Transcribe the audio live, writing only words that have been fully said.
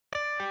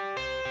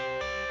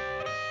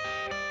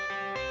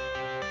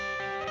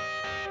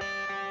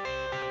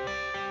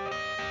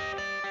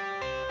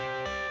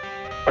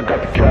I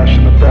got the cash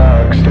in the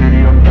bag,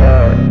 stadium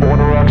packed. Born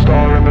a rock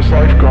star in this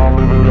life, gon'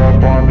 live it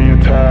up on the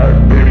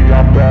attack. Baby,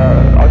 I'm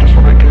bad, I just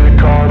wanna get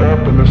caught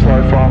up in this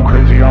life. I'm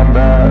crazy, I'm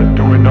mad,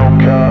 doing no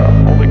cap.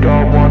 Only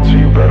God wants, so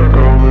you better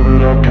go live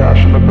it up.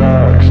 Cash in the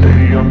bag,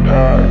 stadium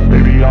packed.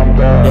 Baby, I'm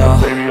bad,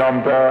 yeah. Baby,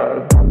 I'm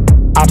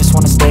bad. I just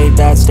wanna stay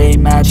bad, stay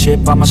mad.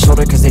 Chip on my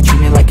shoulder cause they treat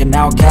me like an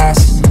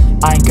outcast.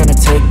 I ain't gonna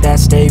take that,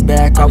 stay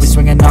back. I'll be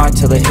swinging hard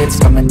till the hits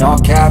come in all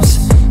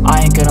caps.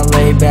 I ain't gonna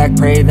lay back,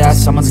 pray that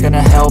someone's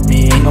gonna help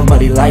me. Ain't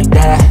nobody like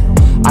that.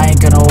 I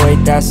ain't gonna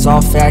wait, that's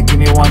all fact. Give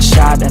me one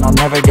shot and I'll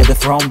never get the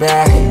throne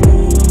back.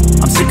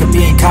 I'm sick of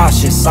being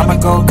cautious, I'ma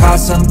go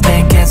cause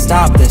something, can't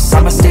stop this.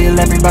 I'ma steal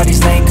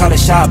everybody's lane, call it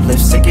shoplift.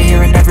 Sick of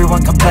hearing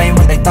everyone complain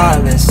when they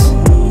thoughtless.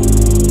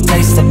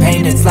 Taste the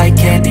pain, it's like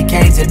candy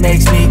canes. It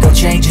makes me go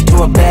change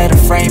into a better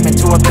frame,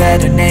 into a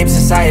better name.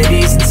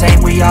 Society's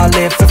insane, we all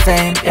live for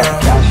fame, yeah.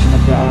 Cash in the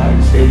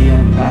bag,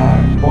 stadium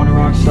packed. Born a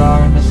rock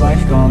star in this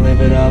life, gon'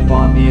 live it up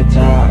on the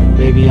attack.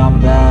 Baby,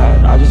 I'm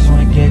bad, I just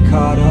wanna get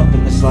caught up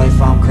in this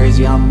life. I'm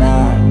crazy, I'm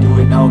mad, do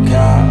it no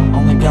cap.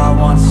 Only God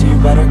wants, so you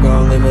better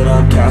go live it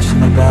up. Cash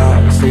in the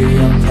bag,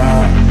 stadium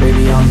packed.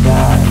 Baby, I'm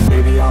bad,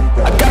 baby, I'm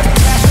bad. I got the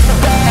cash in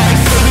the bag,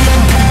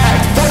 stadium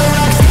packed. Born a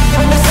rock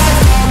star in this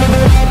life, gon' live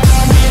it up.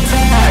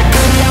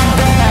 Baby, I'm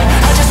bad,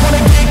 I just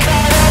wanna get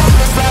caught up in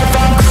this life.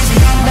 I'm crazy,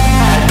 I'm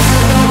mad, do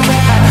it no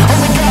cap.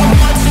 Only God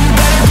wants, so you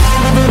better go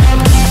live it up.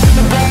 Cash in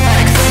the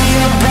bag,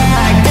 stadium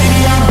packed.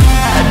 Baby, I'm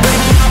bad,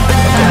 baby, I'm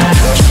bad.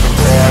 Cash in the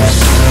bag,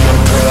 stadium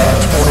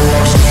packed. Born a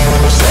rock star in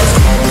this life,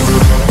 gon' live it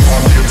up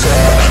on the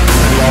attack.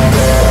 Baby, I'm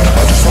bad,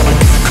 I just wanna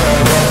get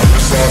caught up in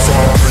this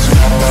life. I'm crazy,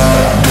 I'm mad,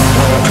 do it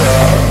no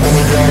cap.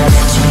 Only God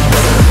wants, so you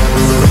better go live it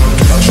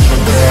up. Cash in the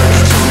bag,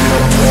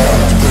 stadium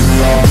packed. Baby, I'm bad, baby,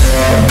 I'm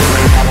bad.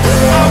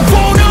 I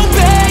won't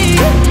obey.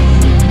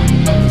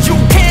 You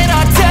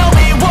cannot tell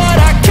me what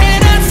I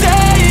cannot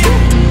say.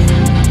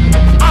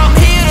 I'm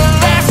here to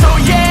last, so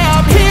yeah,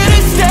 I'm here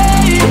to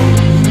stay.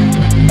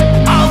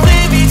 I'll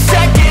live each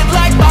second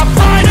like my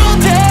final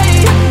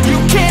day. You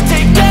can't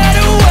take that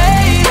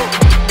away,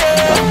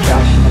 yeah.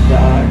 Cash in the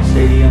bag,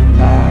 stadium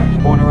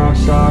packed. Born a rock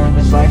star in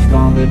this life,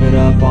 gon' live it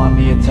up on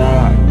the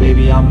attack.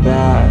 Baby, I'm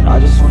bad, I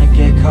just wanna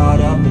get caught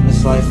up in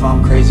this life.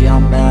 I'm crazy,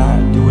 I'm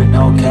mad, do it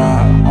no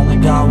cap. Only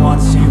God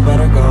wants, so you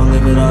better go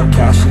live it up.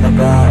 Cash in the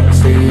bag,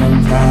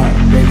 stadium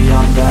packed. Baby,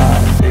 I'm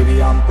bad,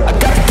 baby, I'm bad. I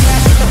got the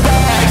cash in the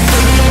bag,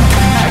 stadium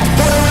packed.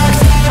 Born a rock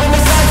star in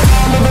this life,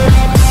 gon' live it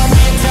up on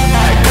the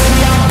attack.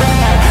 Baby, I'm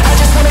bad, I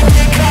just wanna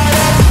get caught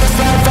up in this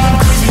life. I'm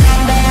crazy,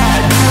 I'm mad,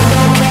 do it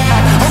no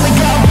cap. Only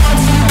God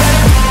wants, so you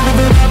better go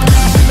live it up.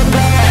 Cash in the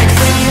bag,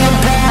 stadium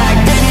packed.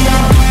 Baby,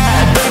 I'm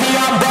bad, baby,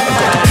 I'm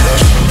bad.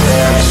 Cash in the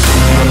bag,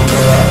 stadium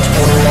packed.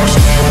 Born a rock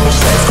star in this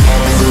life,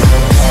 gon' live it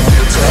up on the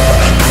attack.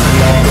 Baby,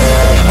 I'm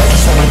bad, I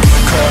just wanna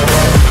get caught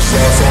up in this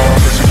life. I'm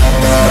crazy, I'm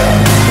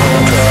mad, do it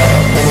no cap.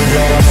 Only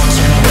God wants,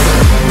 so you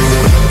better go live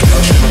it up.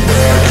 Cash in the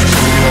bag,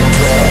 stadium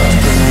packed.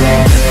 Baby,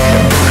 I'm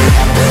bad, baby,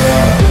 I'm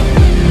bad.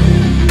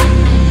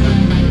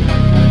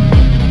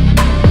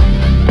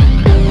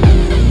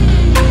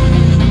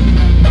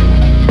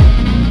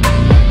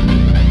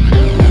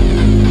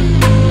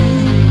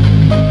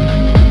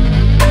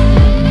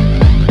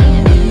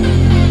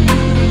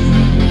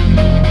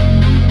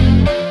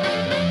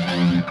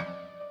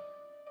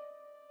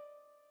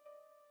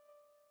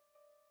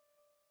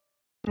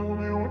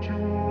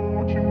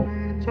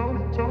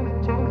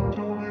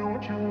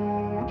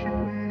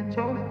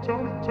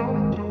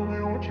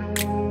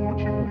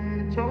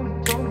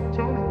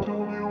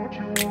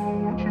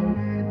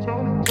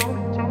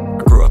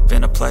 I grew up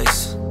in a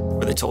place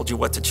where they told you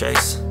what to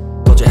chase,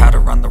 told you how to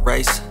run the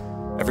race.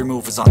 Every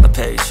move was on the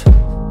page,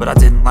 but I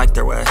didn't like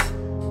their way.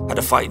 Had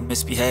to fight and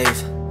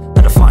misbehave,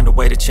 had to find a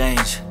way to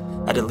change,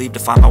 had to leave to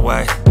find my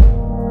way.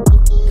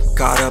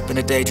 Caught up in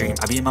a daydream,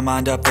 I beat my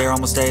mind up there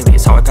almost daily.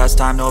 It's how I pass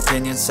time, no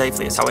opinions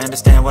safely. It's how I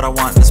understand what I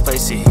want in this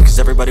place, see. Cause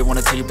everybody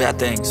wanna tell you bad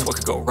things, what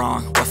could go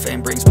wrong, what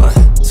fame brings. But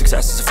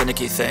success is a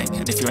finicky thing,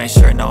 and if you ain't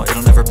sure, no,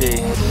 it'll never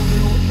be.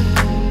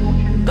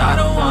 I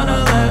don't wanna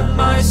let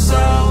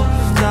myself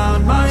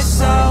down,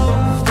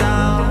 myself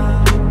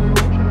down.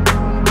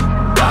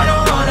 I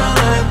don't wanna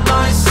let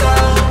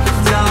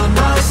myself down,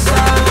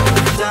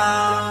 myself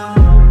down.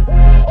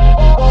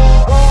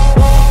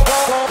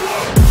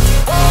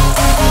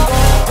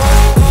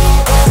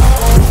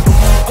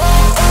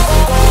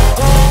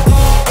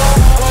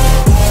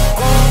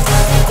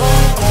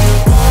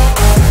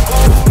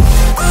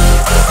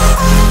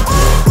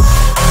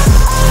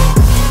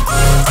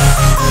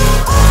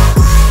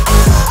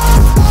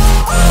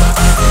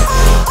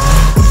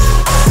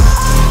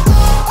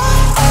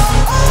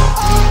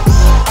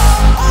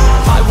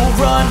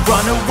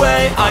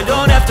 I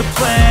don't have to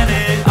plan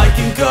it, I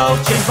can go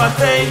change my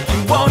fate.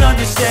 You won't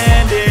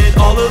understand it,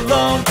 all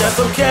alone, that's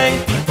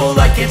okay. People,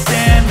 I can't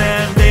stand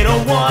them, they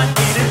don't want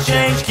me to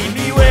change. Keep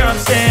me where I'm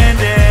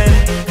standing,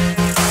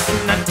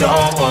 and I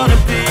don't wanna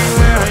be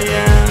where I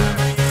am.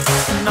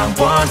 And I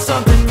want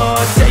something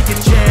more, take a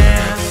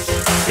chance.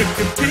 It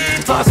could be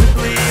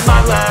possibly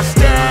my last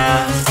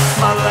dance,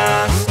 my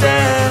last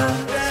dance.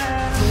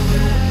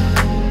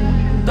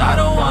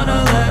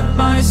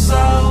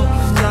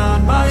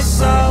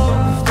 side.